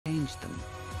against them.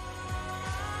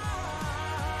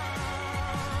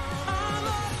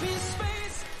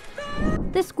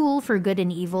 The School for Good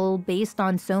and Evil, based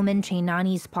on Soman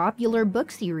Chainani's popular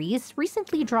book series,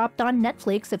 recently dropped on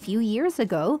Netflix a few years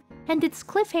ago, and its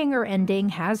cliffhanger ending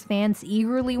has fans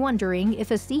eagerly wondering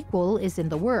if a sequel is in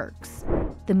the works.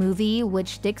 The movie,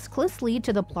 which sticks closely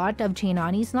to the plot of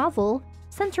Chainani's novel,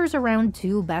 centers around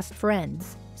two best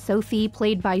friends, Sophie,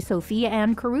 played by Sophia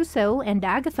and Caruso, and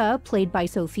Agatha, played by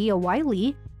Sofia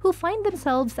Wylie, who find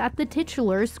themselves at the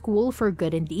titular School for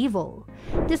Good and Evil.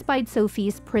 Despite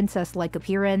Sophie's princess-like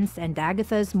appearance and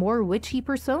Agatha's more witchy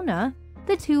persona,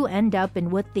 the two end up in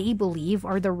what they believe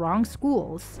are the wrong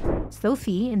schools,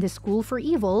 Sophie in the School for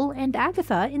Evil and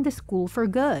Agatha in the School for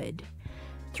Good.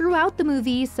 Throughout the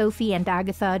movie, Sophie and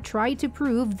Agatha try to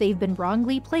prove they've been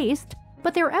wrongly placed,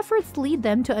 but their efforts lead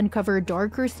them to uncover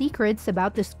darker secrets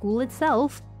about the school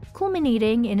itself,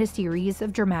 culminating in a series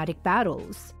of dramatic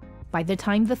battles. By the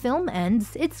time the film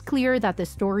ends, it's clear that the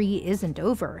story isn't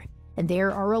over, and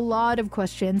there are a lot of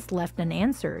questions left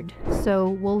unanswered. So,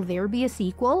 will there be a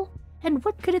sequel? And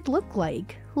what could it look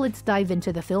like? Let's dive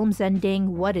into the film's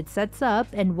ending, what it sets up,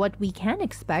 and what we can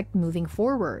expect moving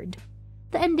forward.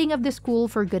 The ending of The School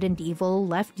for Good and Evil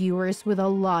left viewers with a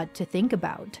lot to think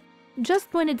about.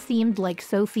 Just when it seemed like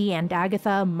Sophie and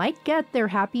Agatha might get their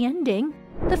happy ending,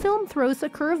 the film throws a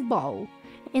curveball.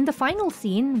 In the final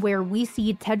scene, where we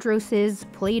see Tedros',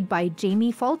 played by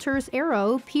Jamie Falter's,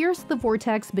 arrow pierce the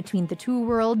vortex between the two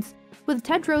worlds, with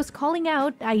Tedros calling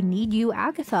out, "I need you,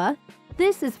 Agatha,"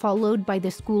 this is followed by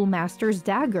the schoolmaster's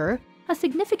dagger, a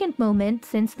significant moment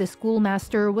since the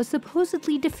schoolmaster was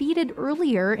supposedly defeated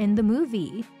earlier in the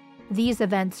movie. These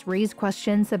events raise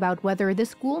questions about whether the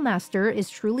schoolmaster is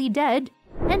truly dead,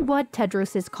 and what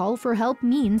Tedros' call for help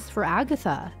means for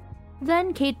Agatha.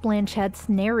 Then Cate Blanchett's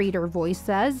narrator voice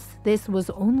says, "This was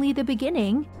only the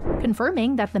beginning,"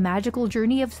 confirming that the magical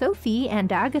journey of Sophie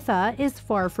and Agatha is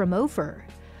far from over.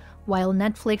 While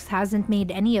Netflix hasn't made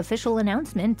any official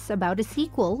announcements about a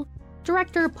sequel,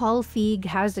 director Paul Feig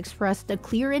has expressed a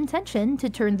clear intention to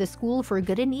turn The School for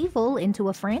Good and Evil into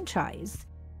a franchise.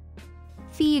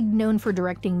 Feig, known for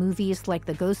directing movies like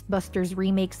the Ghostbusters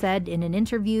remake, said in an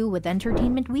interview with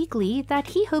Entertainment Weekly that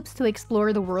he hopes to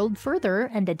explore the world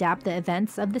further and adapt the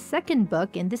events of the second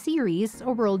book in the series,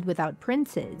 A World Without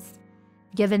Princes.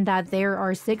 Given that there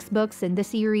are 6 books in the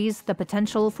series, the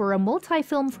potential for a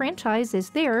multi-film franchise is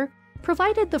there,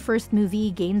 provided the first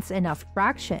movie gains enough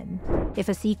traction. If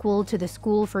a sequel to The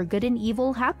School for Good and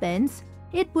Evil happens,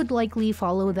 it would likely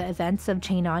follow the events of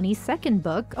Chainani's second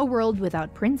book, A World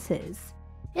Without Princes.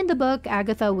 In the book,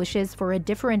 Agatha wishes for a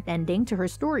different ending to her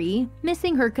story,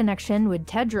 missing her connection with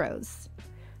Tedros.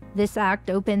 This act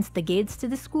opens the gates to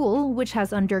the school, which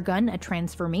has undergone a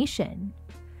transformation.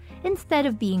 Instead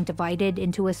of being divided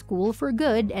into a school for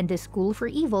good and a school for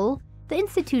evil, the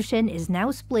institution is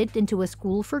now split into a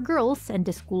school for girls and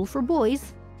a school for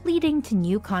boys, leading to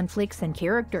new conflicts and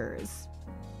characters.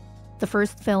 The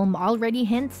first film already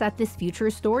hints at this future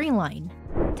storyline.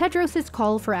 Tedros'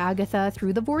 call for Agatha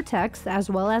through the vortex, as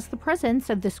well as the presence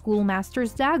of the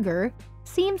schoolmaster's dagger,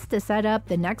 seems to set up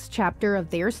the next chapter of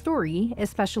their story,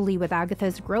 especially with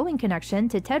Agatha's growing connection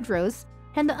to Tedros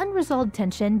and the unresolved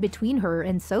tension between her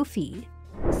and Sophie.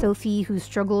 Sophie, who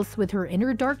struggles with her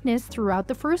inner darkness throughout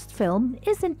the first film,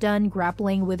 isn't done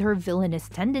grappling with her villainous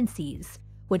tendencies,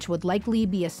 which would likely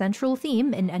be a central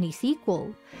theme in any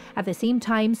sequel. At the same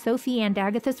time, Sophie and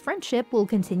Agatha's friendship will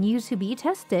continue to be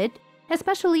tested,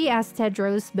 especially as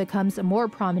Tedros becomes a more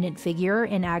prominent figure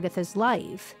in Agatha's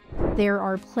life. There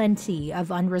are plenty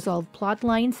of unresolved plot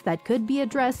lines that could be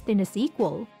addressed in a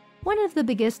sequel. One of the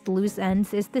biggest loose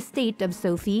ends is the state of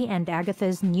Sophie and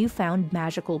Agatha's newfound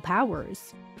magical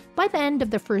powers. By the end of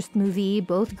the first movie,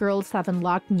 both girls have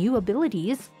unlocked new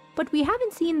abilities, but we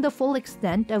haven't seen the full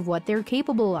extent of what they're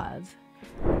capable of.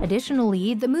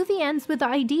 Additionally, the movie ends with the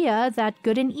idea that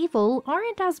good and evil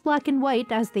aren't as black and white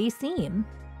as they seem.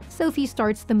 Sophie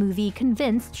starts the movie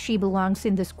convinced she belongs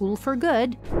in the school for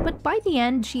good, but by the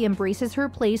end she embraces her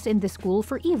place in the school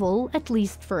for evil, at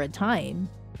least for a time.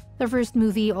 The first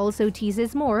movie also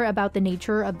teases more about the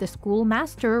nature of the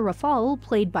schoolmaster Rafal,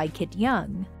 played by Kit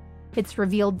Young. It's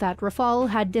revealed that Rafal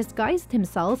had disguised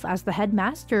himself as the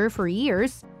headmaster for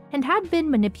years and had been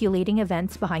manipulating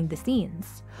events behind the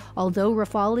scenes. Although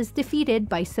Rafal is defeated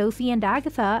by Sophie and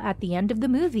Agatha at the end of the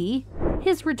movie,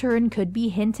 his return could be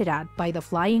hinted at by the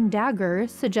flying dagger,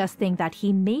 suggesting that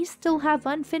he may still have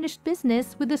unfinished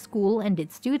business with the school and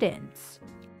its students.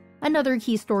 Another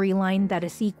key storyline that a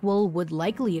sequel would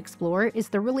likely explore is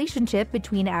the relationship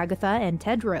between Agatha and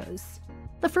Tedros.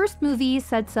 The first movie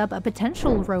sets up a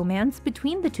potential romance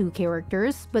between the two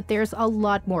characters, but there's a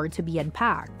lot more to be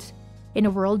unpacked. In a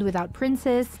world without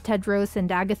princes, Tedros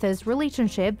and Agatha's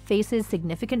relationship faces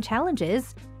significant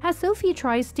challenges as Sophie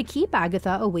tries to keep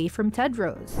Agatha away from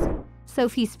Tedros.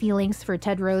 Sophie's feelings for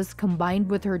Tedros combined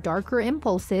with her darker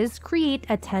impulses create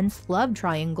a tense love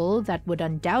triangle that would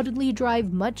undoubtedly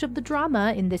drive much of the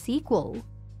drama in the sequel.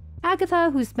 Agatha,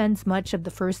 who spends much of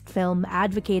the first film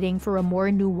advocating for a more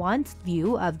nuanced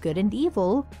view of good and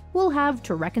evil, will have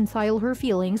to reconcile her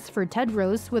feelings for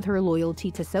Tedros with her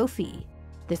loyalty to Sophie.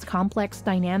 This complex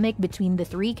dynamic between the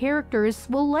three characters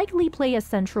will likely play a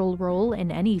central role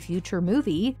in any future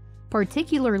movie,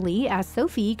 particularly as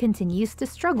Sophie continues to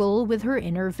struggle with her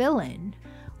inner villain.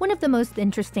 One of the most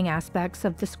interesting aspects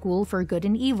of The School for Good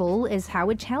and Evil is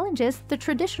how it challenges the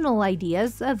traditional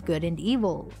ideas of good and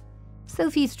evil.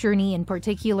 Sophie's journey in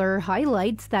particular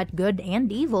highlights that good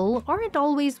and evil aren't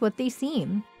always what they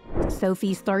seem.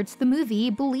 Sophie starts the movie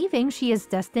believing she is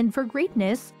destined for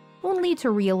greatness, only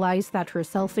to realize that her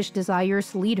selfish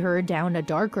desires lead her down a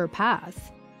darker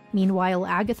path. Meanwhile,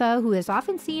 Agatha, who is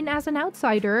often seen as an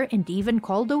outsider and even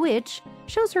called a witch,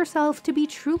 shows herself to be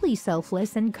truly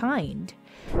selfless and kind.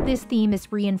 This theme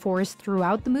is reinforced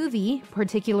throughout the movie,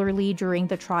 particularly during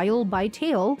the trial by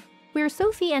tale, where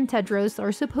Sophie and Tedros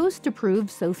are supposed to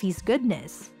prove Sophie's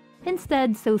goodness.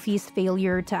 Instead, Sophie's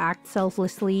failure to act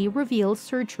selflessly reveals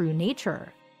her true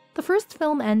nature. The first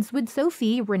film ends with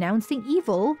Sophie renouncing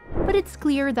evil, but it's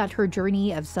clear that her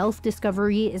journey of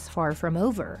self-discovery is far from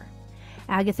over.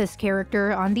 Agatha's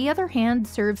character, on the other hand,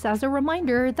 serves as a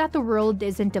reminder that the world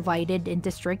isn't divided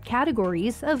into strict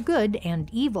categories of good and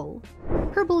evil.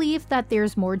 Her belief that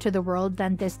there's more to the world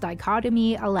than this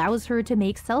dichotomy allows her to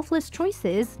make selfless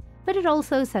choices, but it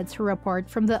also sets her apart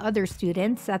from the other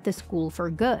students at the School for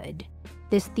Good.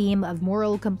 This theme of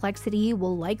moral complexity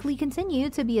will likely continue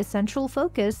to be a central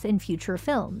focus in future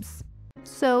films.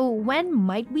 So, when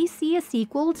might we see a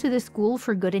sequel to The School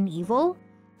for Good and Evil?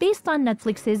 Based on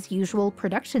Netflix's usual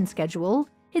production schedule,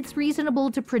 it's reasonable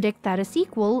to predict that a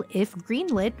sequel, if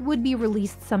greenlit, would be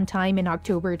released sometime in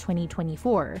October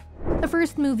 2024. The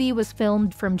first movie was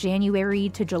filmed from January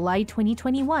to July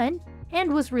 2021,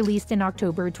 and was released in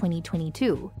October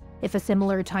 2022. If a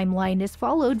similar timeline is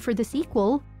followed for the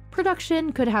sequel,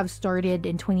 production could have started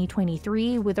in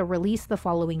 2023 with a release the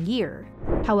following year.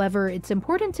 However, it's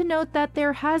important to note that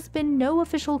there has been no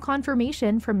official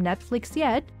confirmation from Netflix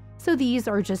yet, so these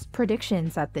are just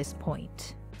predictions at this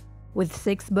point. With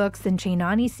 6 books in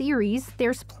Chainani series,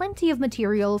 there's plenty of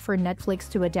material for Netflix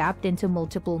to adapt into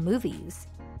multiple movies.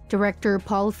 Director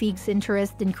Paul Feig's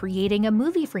interest in creating a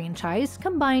movie franchise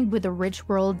combined with the rich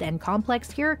world and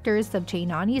complex characters of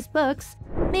Chainani's books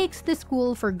makes The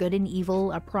School for Good and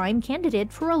Evil a prime candidate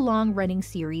for a long-running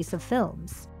series of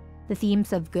films. The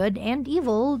themes of good and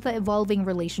evil, the evolving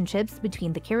relationships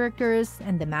between the characters,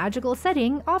 and the magical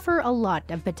setting offer a lot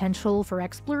of potential for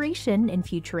exploration in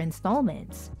future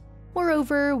installments.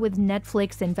 Moreover, with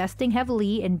Netflix investing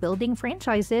heavily in building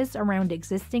franchises around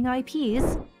existing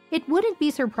IPs, it wouldn't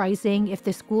be surprising if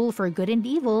The School for Good and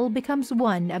Evil becomes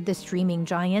one of the streaming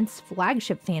giant's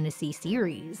flagship fantasy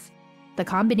series. The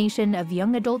combination of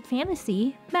young adult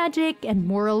fantasy, magic, and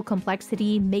moral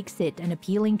complexity makes it an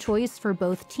appealing choice for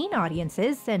both teen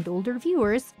audiences and older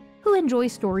viewers who enjoy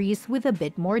stories with a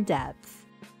bit more depth.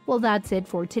 Well, that's it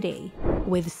for today.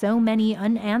 With so many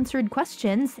unanswered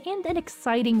questions and an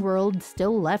exciting world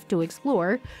still left to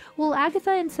explore, will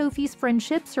Agatha and Sophie's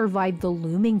friendship survive the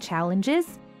looming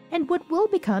challenges? And what will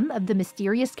become of the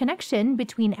mysterious connection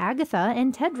between Agatha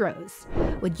and Tedros?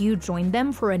 Would you join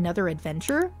them for another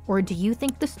adventure, or do you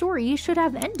think the story should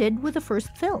have ended with the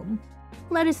first film?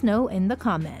 Let us know in the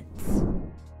comments.